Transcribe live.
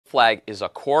flag is a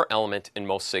core element in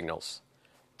most signals.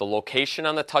 The location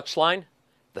on the touchline,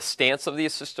 the stance of the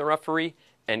assistant referee,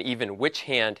 and even which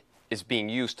hand is being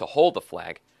used to hold the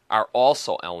flag are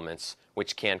also elements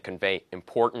which can convey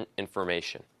important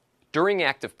information. During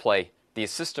active play, the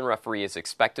assistant referee is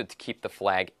expected to keep the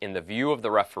flag in the view of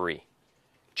the referee,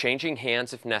 changing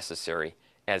hands if necessary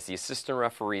as the assistant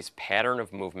referee's pattern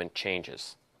of movement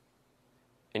changes.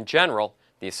 In general,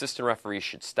 the assistant referee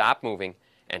should stop moving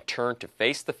and turn to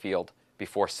face the field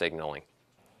before signaling.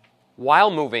 While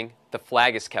moving, the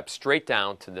flag is kept straight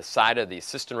down to the side of the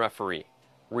assistant referee,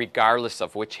 regardless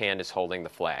of which hand is holding the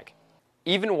flag.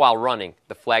 Even while running,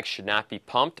 the flag should not be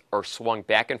pumped or swung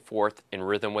back and forth in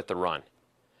rhythm with the run.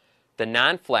 The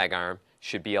non-flag arm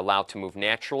should be allowed to move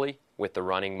naturally with the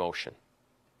running motion.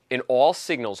 In all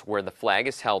signals where the flag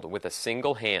is held with a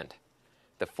single hand,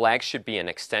 the flag should be an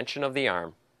extension of the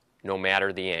arm, no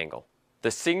matter the angle. The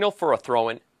signal for a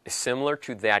throw-in is similar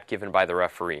to that given by the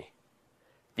referee.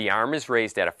 The arm is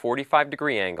raised at a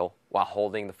 45-degree angle while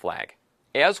holding the flag.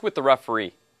 As with the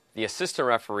referee, the assistant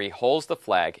referee holds the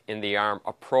flag in the arm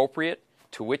appropriate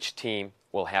to which team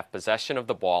will have possession of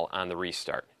the ball on the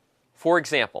restart. For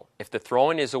example, if the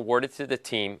throw-in is awarded to the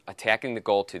team attacking the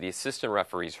goal to the assistant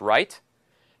referee's right,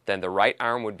 then the right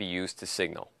arm would be used to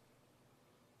signal.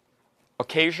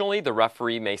 Occasionally, the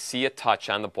referee may see a touch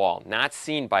on the ball not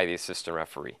seen by the assistant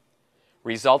referee,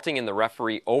 resulting in the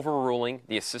referee overruling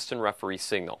the assistant referee's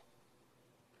signal.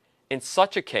 In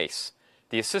such a case,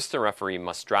 the assistant referee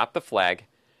must drop the flag,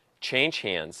 change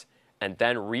hands, and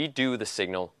then redo the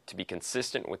signal to be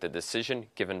consistent with the decision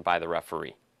given by the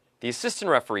referee. The assistant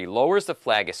referee lowers the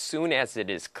flag as soon as it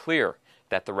is clear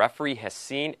that the referee has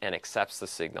seen and accepts the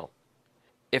signal.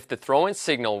 If the throw-in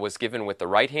signal was given with the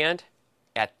right hand,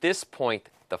 at this point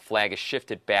the flag is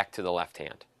shifted back to the left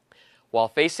hand. While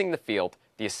facing the field,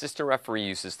 the assistant referee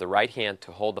uses the right hand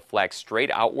to hold the flag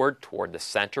straight outward toward the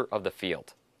center of the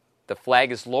field. The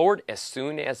flag is lowered as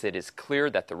soon as it is clear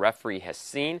that the referee has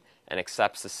seen and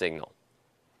accepts the signal.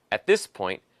 At this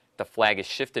point, the flag is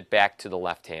shifted back to the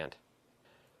left hand.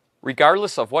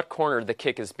 Regardless of what corner the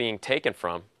kick is being taken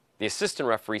from, the assistant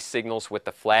referee signals with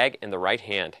the flag in the right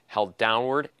hand held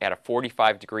downward at a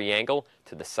 45-degree angle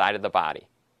to the side of the body.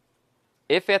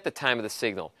 If at the time of the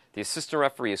signal, the assistant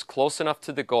referee is close enough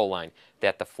to the goal line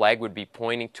that the flag would be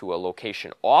pointing to a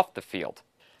location off the field,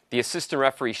 the assistant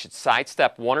referee should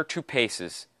sidestep 1 or 2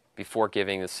 paces before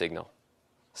giving the signal.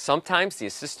 Sometimes the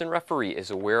assistant referee is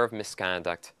aware of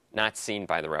misconduct not seen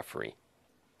by the referee.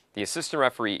 The assistant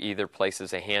referee either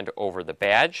places a hand over the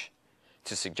badge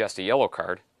to suggest a yellow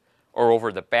card or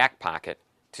over the back pocket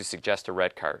to suggest a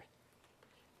red card.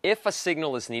 If a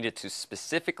signal is needed to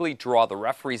specifically draw the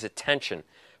referee's attention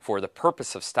for the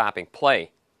purpose of stopping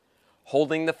play,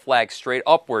 holding the flag straight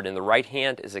upward in the right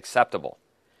hand is acceptable,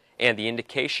 and the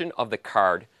indication of the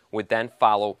card would then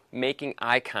follow making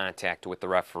eye contact with the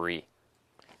referee.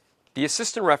 The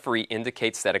assistant referee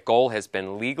indicates that a goal has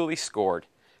been legally scored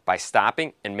by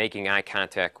stopping and making eye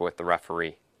contact with the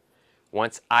referee.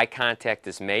 Once eye contact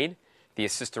is made, the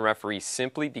assistant referee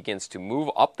simply begins to move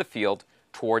up the field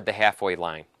toward the halfway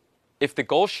line. If the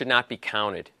goal should not be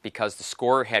counted because the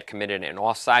scorer had committed an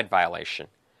offside violation,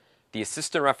 the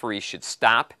assistant referee should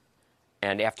stop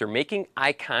and, after making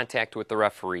eye contact with the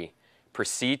referee,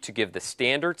 proceed to give the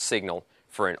standard signal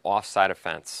for an offside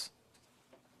offense.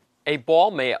 A ball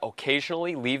may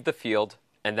occasionally leave the field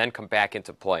and then come back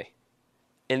into play.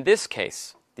 In this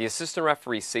case, the assistant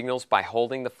referee signals by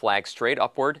holding the flag straight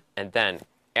upward and then,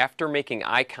 after making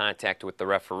eye contact with the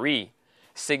referee,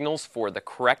 signals for the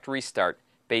correct restart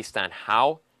based on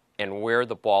how and where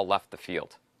the ball left the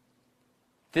field.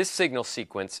 This signal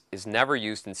sequence is never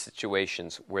used in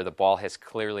situations where the ball has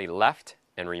clearly left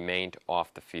and remained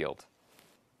off the field.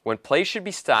 When play should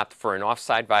be stopped for an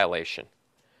offside violation,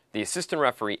 the assistant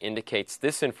referee indicates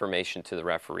this information to the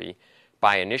referee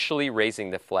by initially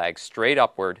raising the flag straight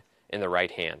upward in the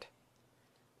right hand.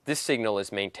 This signal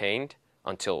is maintained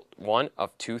until one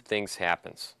of 2 things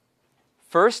happens.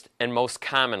 First, and most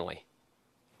commonly,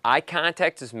 eye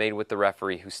contact is made with the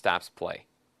referee who stops play.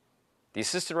 The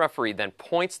assistant referee then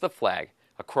points the flag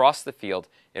across the field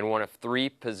in one of 3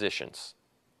 positions.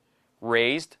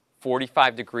 Raised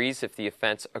 45 degrees if the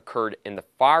offense occurred in the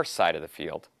far side of the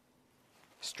field,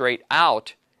 straight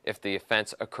out if the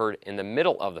offense occurred in the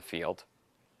middle of the field,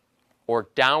 or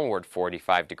downward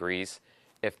 45 degrees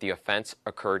if the offense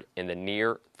occurred in the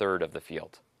near third of the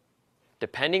field.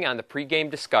 Depending on the pregame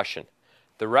discussion,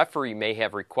 the referee may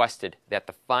have requested that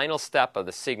the final step of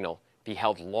the signal be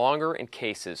held longer in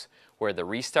cases where the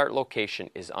restart location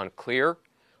is unclear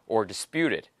or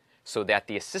disputed, so that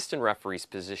the assistant referee's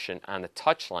position on the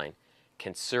touchline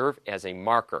can serve as a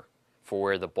marker for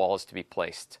where the ball is to be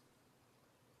placed.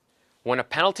 When a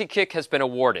penalty kick has been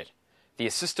awarded, the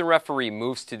assistant referee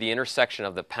moves to the intersection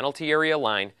of the penalty area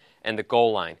line and the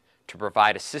goal line to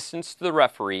provide assistance to the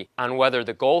referee on whether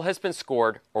the goal has been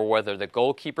scored or whether the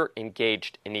goalkeeper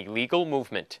engaged in illegal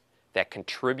movement that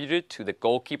contributed to the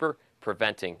goalkeeper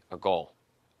preventing a goal.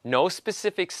 No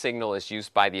specific signal is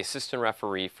used by the assistant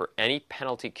referee for any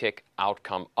penalty kick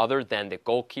outcome other than the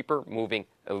goalkeeper moving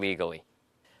illegally.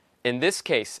 In this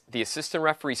case, the assistant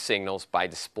referee signals by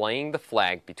displaying the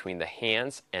flag between the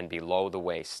hands and below the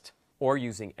waist, or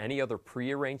using any other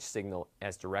prearranged signal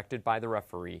as directed by the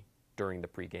referee during the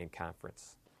pregame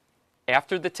conference.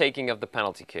 After the taking of the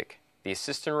penalty kick, the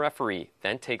assistant referee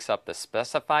then takes up the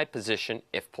specified position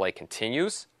if play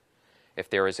continues,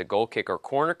 if there is a goal kick or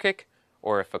corner kick,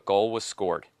 or if a goal was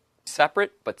scored.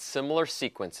 Separate but similar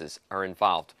sequences are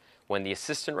involved when the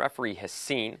assistant referee has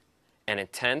seen and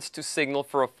intends to signal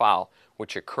for a foul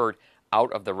which occurred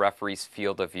out of the referee's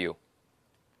field of view.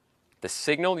 The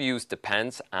signal used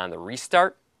depends on the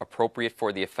restart appropriate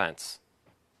for the offense.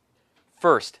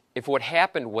 First, if what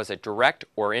happened was a direct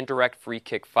or indirect free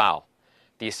kick foul,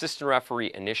 the assistant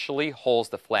referee initially holds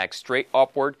the flag straight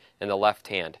upward in the left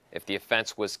hand if the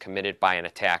offense was committed by an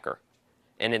attacker,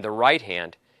 and in the right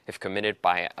hand if committed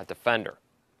by a defender.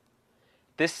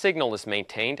 This signal is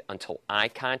maintained until eye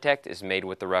contact is made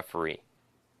with the referee.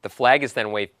 The flag is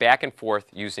then waved back and forth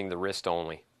using the wrist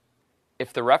only.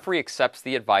 If the referee accepts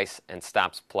the advice and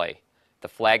stops play, the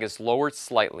flag is lowered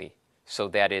slightly so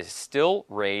that it is still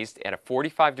raised at a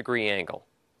 45-degree angle.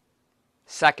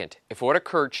 Second, if what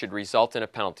occurred should result in a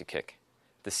penalty kick,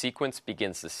 the sequence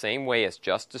begins the same way as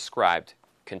just described,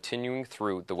 continuing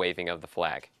through the waving of the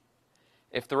flag.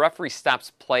 If the referee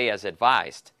stops play as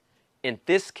advised, in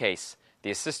this case,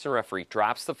 the assistant referee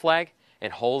drops the flag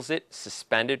and holds it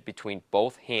suspended between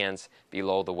both hands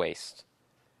below the waist.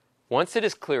 Once it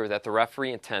is clear that the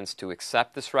referee intends to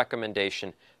accept this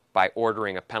recommendation by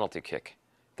ordering a penalty kick,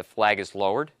 the flag is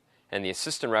lowered and the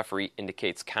assistant referee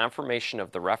indicates confirmation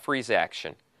of the referee's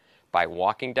action by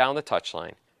walking down the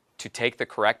touchline to take the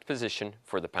correct position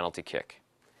for the penalty kick.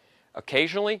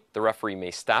 Occasionally, the referee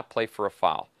may stop play for a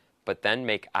foul, but then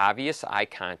make obvious eye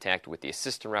contact with the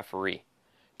assistant referee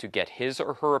to get his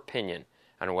or her opinion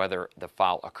on whether the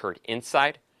foul occurred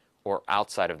inside or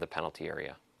outside of the penalty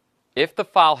area. If the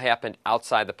foul happened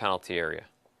outside the penalty area,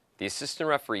 the assistant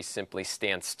referee simply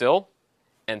stands still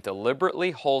and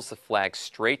deliberately holds the flag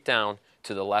straight down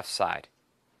to the left side.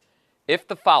 If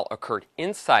the foul occurred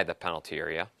inside the penalty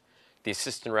area, the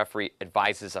assistant referee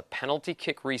advises a penalty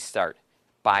kick restart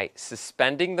by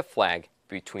suspending the flag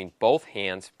between both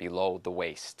hands below the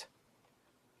waist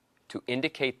to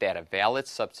indicate that a valid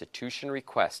substitution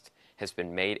request has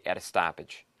been made at a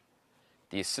stoppage.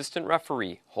 The assistant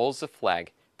referee holds the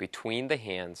flag between the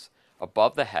hands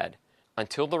above the head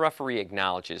until the referee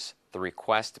acknowledges the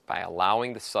request by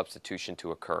allowing the substitution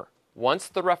to occur. Once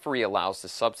the referee allows the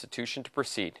substitution to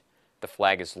proceed, the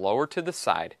flag is lowered to the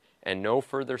side and no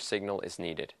further signal is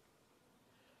needed.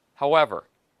 However,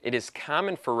 it is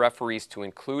common for referees to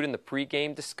include in the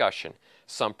pregame discussion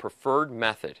some preferred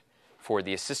method for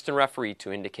the assistant referee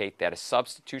to indicate that a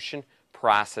substitution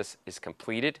process is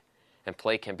completed and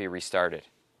play can be restarted.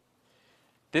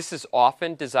 This is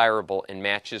often desirable in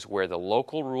matches where the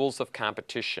local rules of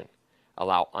competition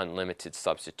allow unlimited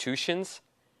substitutions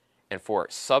and for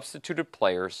substituted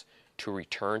players to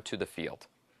return to the field.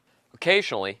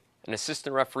 Occasionally, an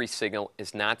assistant referee signal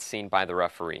is not seen by the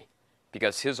referee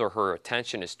because his or her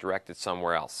attention is directed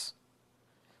somewhere else.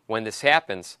 When this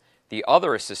happens, the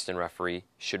other assistant referee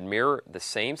should mirror the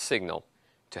same signal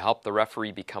to help the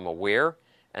referee become aware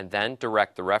and then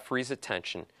direct the referee's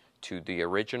attention to the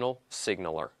original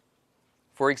signaler.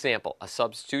 For example, a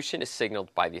substitution is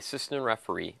signaled by the assistant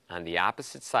referee on the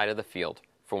opposite side of the field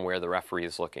from where the referee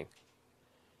is looking.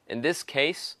 In this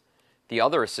case, the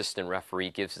other assistant referee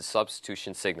gives the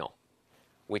substitution signal,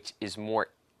 which is more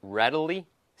readily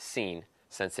seen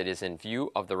since it is in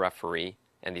view of the referee,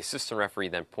 and the assistant referee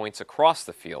then points across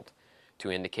the field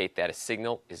to indicate that a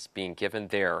signal is being given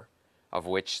there of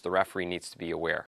which the referee needs to be aware.